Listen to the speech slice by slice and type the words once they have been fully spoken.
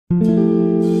Hei,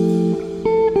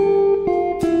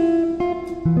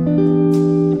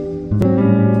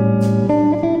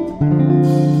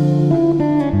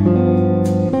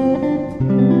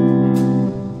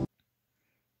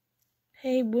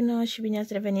 bună și bine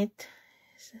ați revenit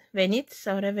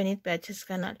pe acest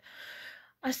canal.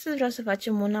 Astăzi vreau să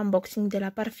facem un unboxing de la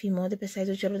Parfimo, de pe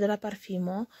site-ul celor de la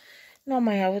Parfimo. Nu am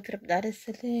mai avut răbdare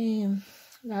să le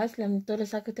las, le-am tot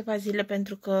lăsat câteva zile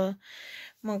pentru că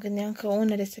mă gândeam că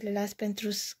unele să le las pentru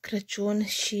Crăciun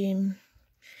și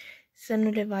să nu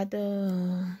le vadă,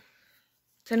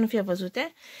 să nu fie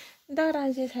văzute. Dar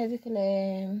am zis, haide că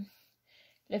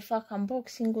le fac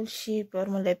unboxing-ul și pe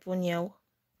urmă le pun eu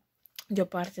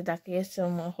deoparte dacă e să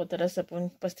mă hotărăsc să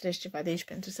păstrez ceva de aici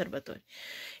pentru sărbători.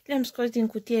 Le-am scos din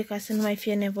cutie ca să nu mai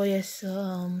fie nevoie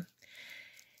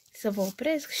să vă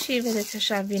opresc și vedeți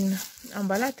așa vin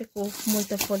ambalate cu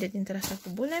multă folie dintre asta cu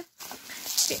bule.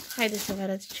 Și haideți să vă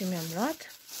arăt ce mi-am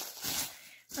luat.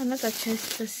 Am luat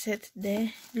acest set de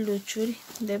luciuri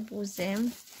de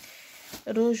buze,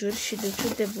 rujuri și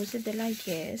luciuri de buze de la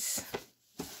Guess.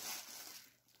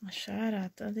 Așa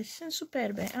arată, deci sunt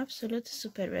superbe, absolut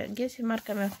superbe. Guess e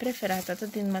marca mea preferată,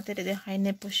 atât din materie de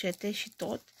haine, poșete și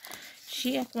tot.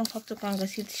 Și acum faptul că am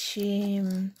găsit și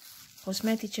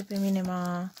cosmetice pe mine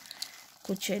m-a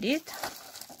cucerit.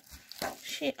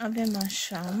 Și avem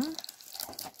așa,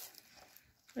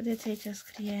 vedeți aici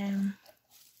scrie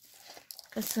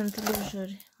că sunt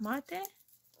rujuri mate.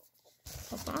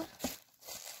 Opa.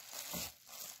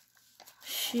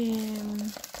 Și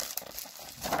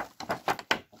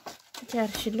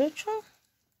chiar și luciu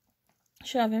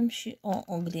și avem și o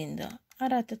oglindă.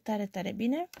 Arată tare, tare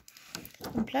bine.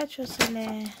 Îmi place, o să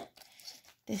le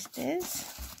testez.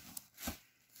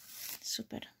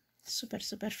 Super, super,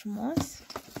 super frumos.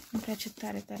 Îmi place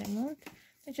tare, tare mult.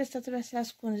 Deci asta trebuia să-l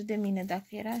ascund de mine dacă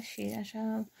era și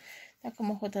așa, dacă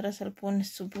mă hotără să-l pun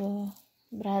sub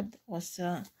brad, o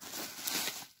să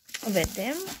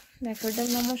vedem dacă îl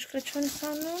dăm la Moș Crăciun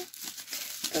sau nu.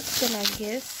 Tot de la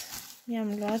Guess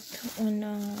mi-am luat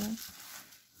un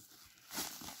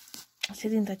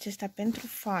sedint acesta pentru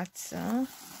față.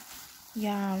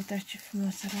 Ia uitați ce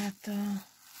frumos arată,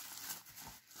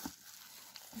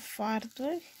 cu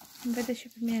farduri. Îmi vede și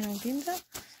pe mine în oglindă.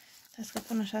 Stați că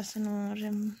pun așa să nu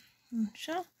rem...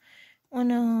 Așa.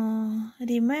 Un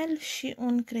rimel și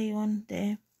un creion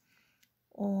de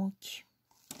ochi.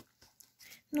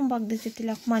 Nu-mi bag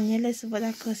degetele acum în ele să văd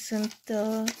dacă sunt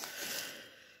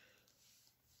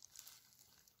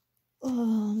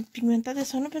pigmentate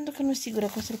sau nu, pentru că nu sigură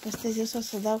că o să-l postez eu sau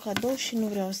să-l dau cadou și nu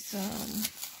vreau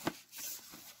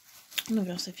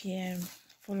să fie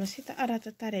folosită.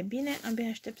 Arată tare bine, abia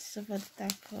aștept să văd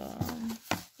dacă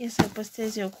e să-l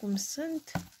postez eu cum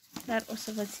sunt, dar o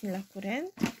să vă țin la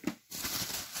curent.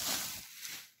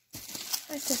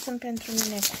 Astea sunt pentru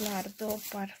mine clar două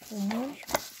parfumuri,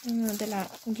 unul de la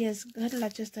Guess Girl,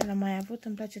 acesta l-am mai avut,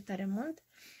 îmi place tare mult.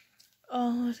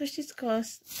 Să știți că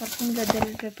parfumurile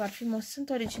de pe Parfimo sunt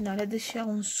originale, deși au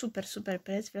un super, super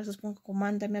preț. Vreau să spun că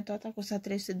comanda mea toată a costat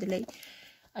 300 de lei.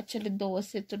 Acele două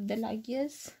seturi de la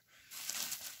Guess.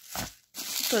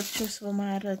 Tot ce o să vă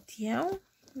mai arăt eu.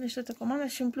 Deci toată comanda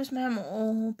și în plus mai am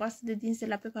o pastă de dinți de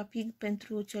la Peppa Pig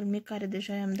pentru cel mic care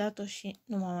deja i-am dat-o și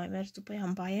nu m-am mai mers după ea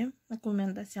în baie. Acum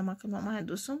mi-am dat seama că m-am mai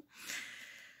adus-o.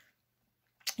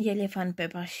 El e fan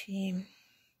Peppa și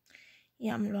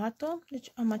i-am luat-o.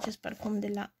 Deci am acest parfum de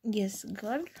la Guess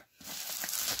Girl.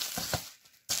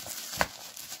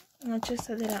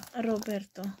 Acesta de la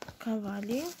Roberto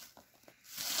Cavalli.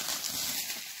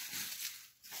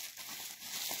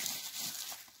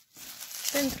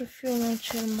 Pentru fiul meu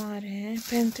cel mare,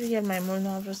 pentru el mai mult, nu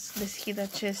am vrut să deschid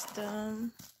acest,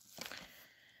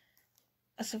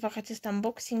 să fac acest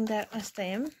unboxing, dar asta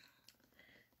e.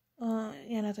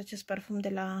 I-am luat acest parfum de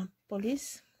la Police,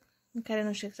 în care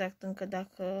nu știu exact încă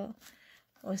dacă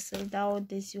o să-l dau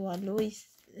de ziua lui,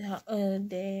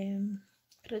 de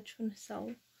Crăciun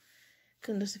sau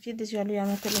când o să fie de ziua lui. Am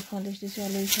luat telefon, deci de ziua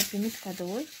lui și-a primit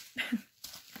cadouri.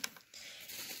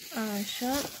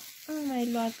 Așa, am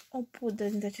mai luat o pudră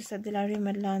dintre acestea de la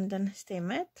Rimmel London Stay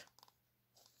Matte.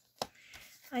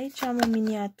 Aici am o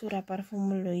miniatură a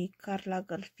parfumului Karl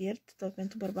Lagerfeld, tot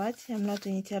pentru bărbați. Am luat-o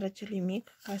inițială celui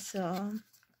mic ca să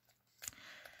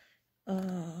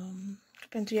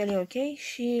pentru el e ok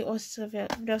și o să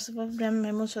vreau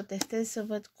mai mult să o testez, să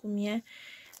văd cum e,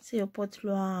 să-i pot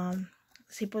lua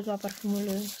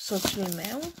parfumul soțului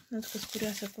meu, pentru că sunt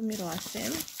curioasă cum miroase.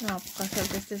 Nu am apucat să-l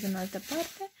testez în altă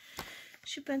parte.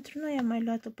 Și pentru noi am mai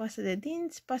luat o pastă de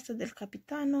dinți, pasta del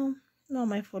Capitano. Nu am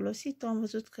mai folosit-o, am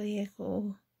văzut că e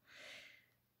cu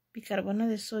bicarbonat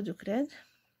de sodiu, cred.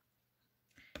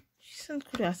 Și sunt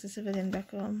curioasă să vedem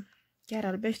dacă chiar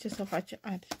albește sau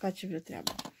face vreo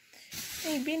treabă.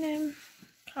 Ei bine,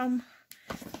 cam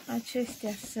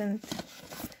acestea sunt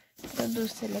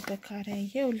produsele pe care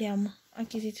eu le-am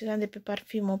achiziționat de pe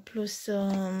Parfimo plus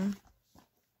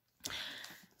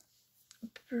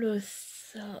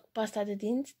pasta de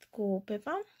dinți cu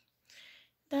Pepa.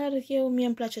 Dar mie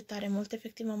îmi place tare mult,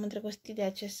 efectiv m-am îndrăgostit de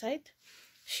acest site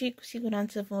și cu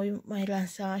siguranță voi mai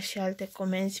lansa și alte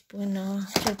comenzi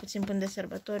cel puțin până de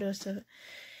sărbători o să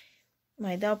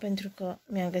mai dau, pentru că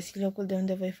mi-am găsit locul de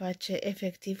unde voi face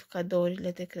efectiv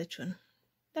cadourile de Crăciun.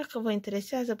 Dacă vă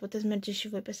interesează, puteți merge și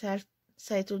voi pe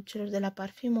site-ul celor de la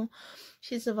Parfimo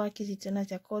și să vă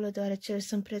achiziționați acolo, deoarece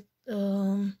sunt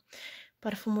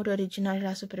parfumuri originale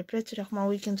la super prețuri. Acum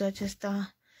weekendul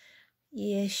acesta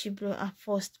a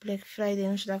fost Black Friday,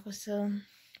 nu știu dacă o să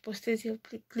postez eu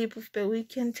clipul pe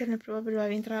weekend, cel mai probabil va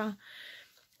intra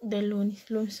de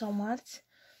luni sau marți.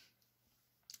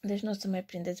 Deci nu o să mai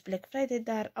prindeți Black Friday,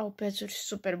 dar au prețuri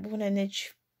super bune,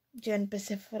 deci gen pe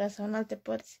Sephora sau în alte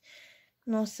părți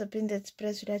nu o să prindeți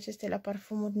prețurile acestea la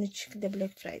parfumuri nici de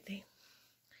Black Friday.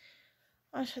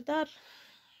 Așadar,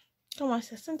 cam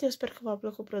astea sunt. Eu sper că v-au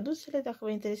plăcut produsele. Dacă vă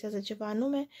interesează ceva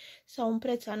anume sau un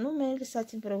preț anume,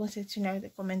 lăsați-mi, vă rog, în secțiunea de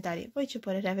comentarii. Voi ce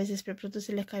părere aveți despre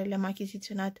produsele care le-am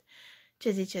achiziționat? Ce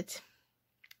ziceți?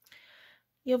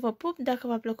 Eu vă pup. Dacă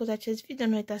v-a plăcut acest video,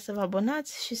 nu uitați să vă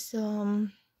abonați și să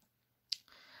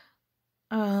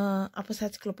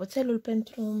apăsați clopoțelul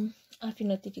pentru a fi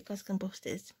notificați când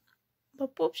postez. Vă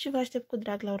pup și vă aștept cu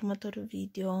drag la următorul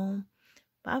video.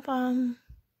 Pa, pa!